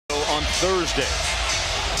Thursday.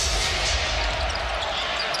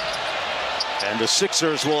 And the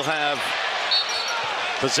Sixers will have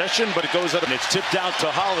possession, but it goes out and it's tipped out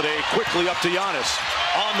to Holiday, quickly up to Giannis.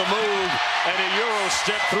 On the move, and a Euro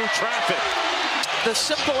step through traffic. The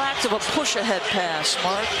simple act of a push-ahead pass,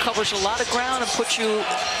 Mark, covers a lot of ground and puts you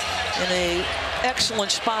in an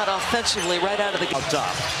excellent spot offensively right out of the game. Up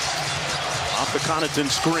top, off the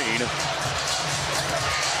Connaughton screen.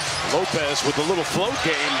 Lopez with a little float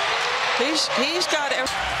game. He's got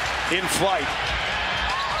in flight.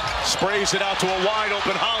 Sprays it out to a wide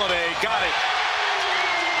open Holiday. Got it.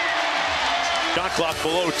 Shot clock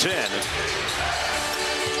below 10.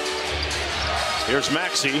 Here's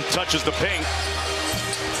Maxey, touches the paint,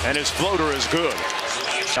 and his floater is good.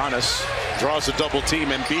 Giannis draws a double team.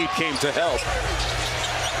 Embiid came to help.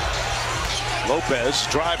 Lopez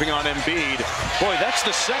driving on Embiid. Boy, that's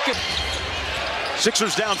the second.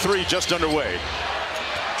 Sixers down 3, just underway.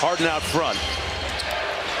 Harden out front.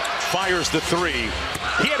 Fires the 3.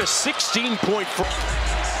 He had a 16-point.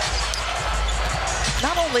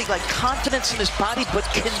 Not only like confidence in his body, but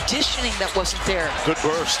conditioning that wasn't there. Good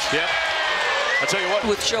burst. Yep. I'll tell you what.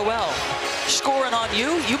 With Joel scoring on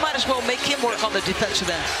you, you might as well make him work on the defensive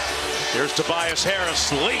end. Here's Tobias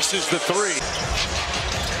Harris, laces the 3.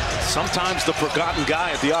 Sometimes the forgotten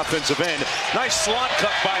guy at the offensive end. Nice slot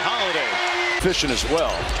cut by Holiday. Efficient as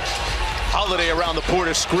well. Holiday around the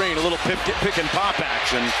Portis screen, a little pick and pop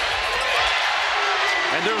action.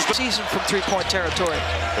 And there's the season from three-point territory.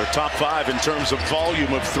 They're top 5 in terms of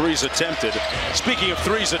volume of threes attempted. Speaking of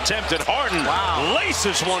threes attempted, Harden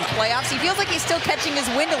laces one. Playoffs, he feels like he's still catching his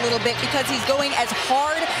wind a little bit because he's going as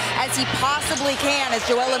hard as he possibly can as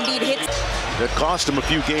Joel Embiid hits. That cost him a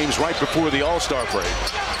few games right before the All-Star break.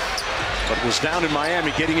 But was down in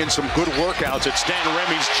Miami getting in some good workouts at Stan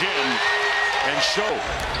Remy's gym and showed.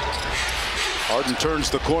 Harden turns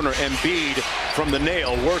the corner. Embiid from the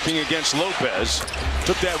nail, working against Lopez.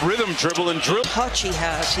 Took that rhythm dribble and drilled. Touch he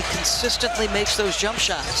has. He consistently makes those jump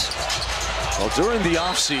shots. Well, during the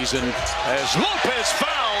offseason, as Lopez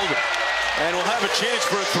fouled, and will have a chance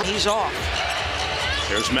for a 3. He's off.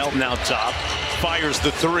 There's Melton out top. Fires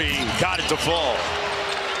the 3. Got it to fall.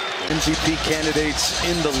 MVP candidates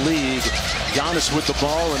in the league. Giannis with the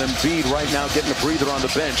ball, and Embiid right now getting a breather on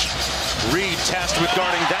the bench. Reed tasked with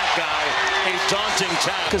guarding that guy. A daunting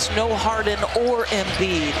task. Because no Harden or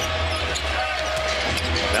Embiid.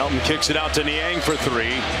 Melton kicks it out to Niang for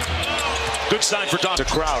 3. Good sign for Dr.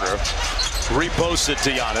 Crowder. Reposts it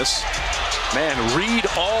to Giannis. Man, Reed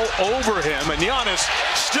all over him, and Giannis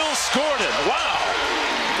still scored it. Wow.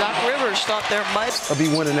 Doc Rivers thought there might be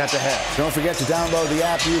winning at the half. Don't forget to download the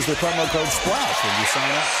app. Use the promo code SPLASH when you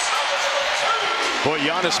sign up. Boy,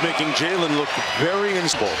 Giannis making Jalen look very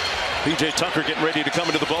invincible. P.J. Tucker getting ready to come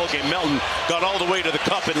into the ballgame. Melton got all the way to the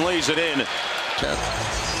cup and lays it in.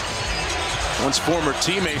 Once former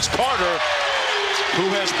teammates, Carter, who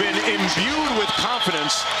has been imbued with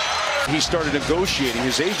confidence. He started negotiating,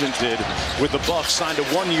 his agent did, with the Bucks, signed a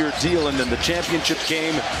 1-year deal, and then the championship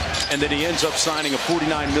came, and then he ends up signing a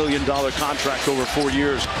 $49 million contract over 4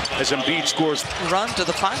 years as Embiid scores. Run to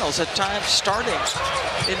the finals at times starting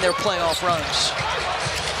in their playoff runs.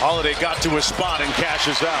 Holiday got to his spot and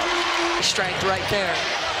cashes out. Strength right there.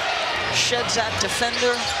 Sheds that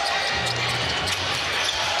defender.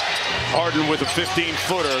 Harden with a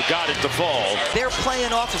 15-footer, got it to fall. They're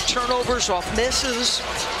playing off of turnovers, off misses.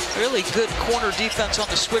 Really good corner defense on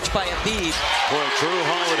the switch by Embiid. Boy, Drew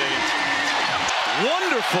Holiday.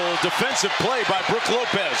 Wonderful defensive play by Brook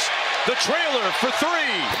Lopez. The trailer for 3.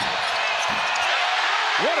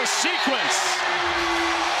 What a sequence.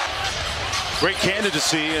 Great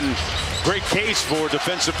candidacy and great case for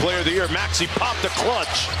Defensive Player of the Year. Maxey popped the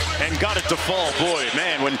clutch and got it to fall. Boy,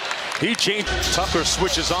 man, when he changed, Tucker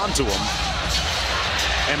switches onto him.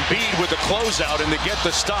 Embiid with the closeout and they get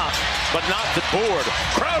the stop, but not the board.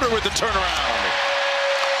 Crowder with the turnaround.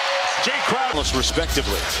 Jay Crowder,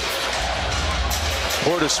 respectively.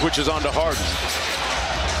 Portis switches on to Harden.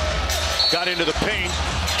 Got into the paint,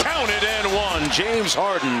 counted and one. James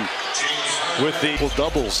Harden with the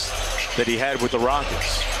doubles that he had with the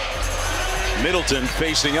Rockets. Middleton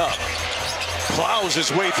facing up. Plows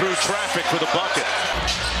his way through traffic for the bucket.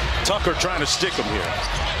 Tucker trying to stick him here.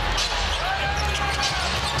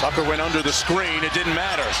 Tucker went under the screen. It didn't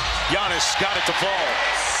matter. Giannis got it to fall.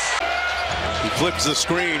 He flips the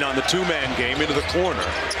screen on the 2-man game into the corner.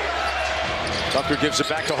 Tucker gives it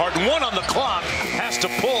back to Harden. 1 on the clock. Has to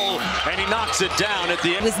pull, and he knocks it down at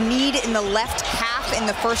the end. His need in the left calf in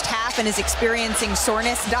the first half and is experiencing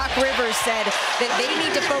soreness. Doc Rivers said that they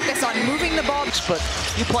need to focus on moving the ball. But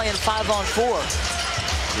you playing 5-on-4.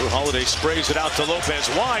 Drew Holiday sprays it out to Lopez,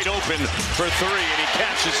 wide open for three, and he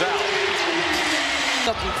catches out.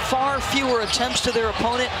 Far fewer attempts to their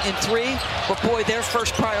opponent in three, but boy, their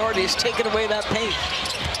first priority is taking away that paint.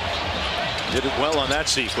 Did it well on that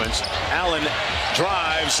sequence. Allen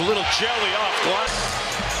drives, a little jelly off glass.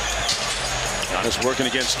 Giannis working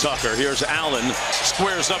against Tucker. Here's Allen,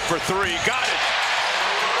 squares up for three, got it.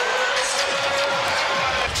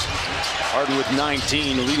 Harden with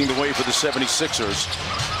 19, leading the way for the 76ers.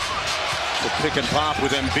 The pick and pop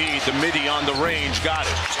with Embiid, the midi on the range, got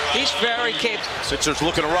it. He's very capable. Sixers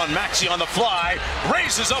looking to run. Maxey on the fly,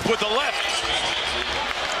 raises up with the left.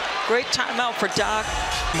 Great timeout for Doc.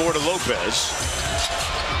 More to Lopez.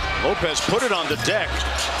 Lopez put it on the deck,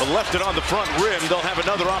 but left it on the front rim. They'll have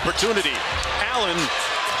another opportunity. Allen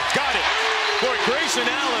got it. Boy, Grayson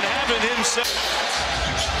Allen having himself.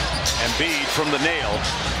 Embiid from the nail.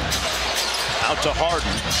 Out to Harden.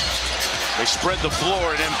 They spread the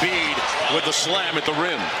floor, and Embiid with the slam at the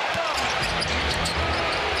rim.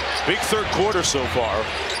 Big third quarter so far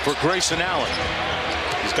for Grayson Allen.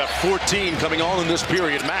 He's got 14 coming all in this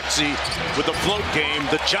period. Maxey with the float game,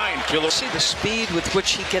 the giant killer. See the speed with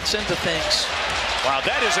which he gets into things. Wow,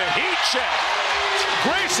 that is a heat check.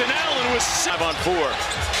 Grayson Allen was 5 on 4.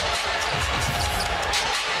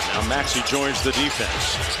 Now Maxey joins the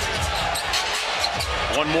defense.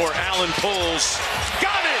 One more, Allen pulls.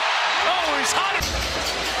 Got it! Oh, he's hot!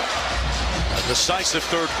 A decisive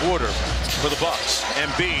third quarter for the Bucks.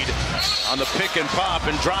 Embiid on the pick and pop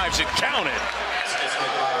and drives it. Count it.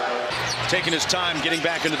 Taking his time getting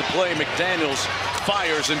back into the play. McDaniels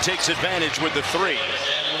fires and takes advantage with the three.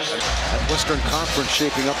 That Western Conference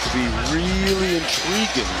shaping up to be really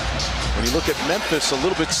intriguing. When you look at Memphis, a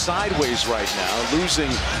little bit sideways right now,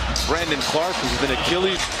 losing Brandon Clark, who's been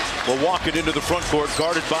Achilles, will walk it into the front court,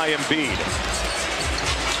 guarded by Embiid.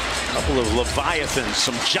 A couple of Leviathans,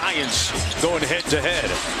 some giants going head to head.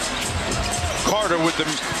 Carter with the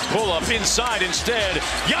pull-up inside instead.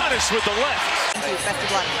 Giannis with the left. Best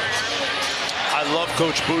of luck. I love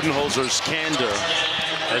Coach Budenholzer's candor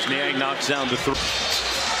as Niang knocks down the three.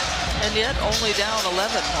 And yet only down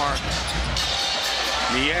 11, Mark.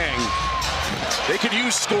 Niang, they could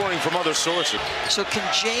use scoring from other sources. So can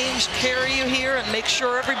James carry you here and make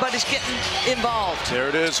sure everybody's getting involved? There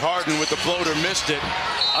it is, Harden with the floater, missed it.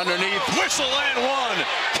 Underneath, whistle and one.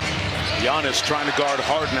 Giannis trying to guard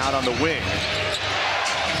Harden out on the wing.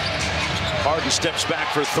 Harden steps back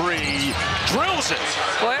for three, drills it.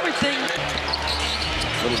 Well, everything.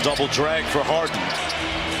 Little double drag for Harden.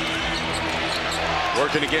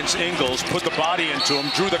 Working against Ingles, put the body into him,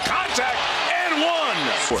 drew the contact, and won.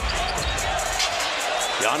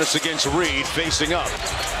 Giannis against Reed, facing up.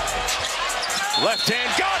 Left hand,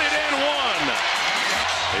 got it, and won.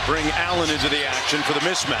 They bring Allen into the action for the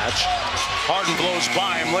mismatch. Harden blows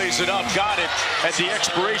by him, lays it up, got it at the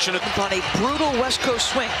expiration. On a brutal West Coast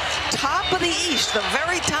swing. Top of the East, the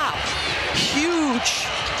very top. Huge,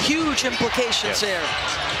 huge implications there.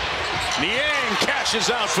 Niang cashes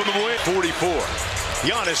out from the win. 44.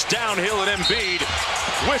 Giannis downhill at Embiid.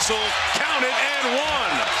 Whistle, count it, and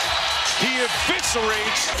one. He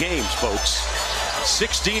eviscerates games, folks.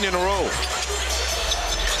 16 in a row.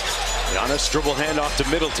 Giannis dribble handoff to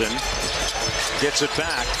Middleton. Gets it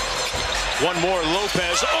back. One more,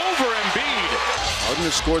 Lopez over Embiid. Harden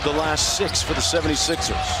has scored the last 6 for the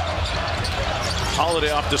 76ers. Holiday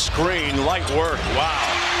off the screen, light work, wow.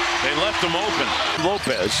 They left him open.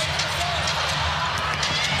 Lopez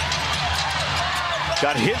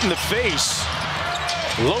got hit in the face.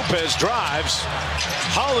 Lopez drives.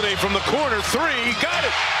 Holiday from the corner, three, got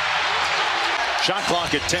it. Shot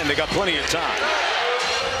clock at 10, they got plenty of time.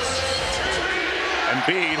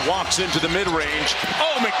 Embiid walks into the mid-range.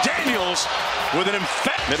 Oh, McDaniels with an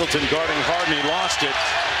emphatic. Middleton guarding Harden, he lost it.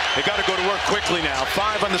 They got to go to work quickly now.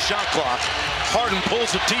 5 on the shot clock. Harden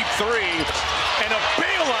pulls a deep three and a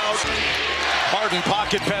bailout. Harden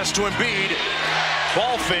pocket pass to Embiid.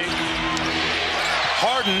 Ball fake.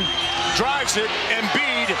 Harden drives it.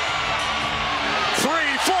 Embiid.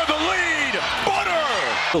 Three for the lead. Butter.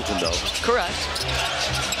 Middleton though. Correct.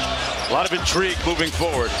 A lot of intrigue moving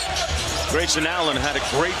forward. Grayson Allen had a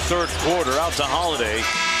great third quarter out to Holiday.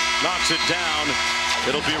 Knocks it down.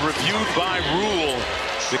 It'll be reviewed by rule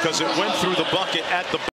because it went through the bucket at the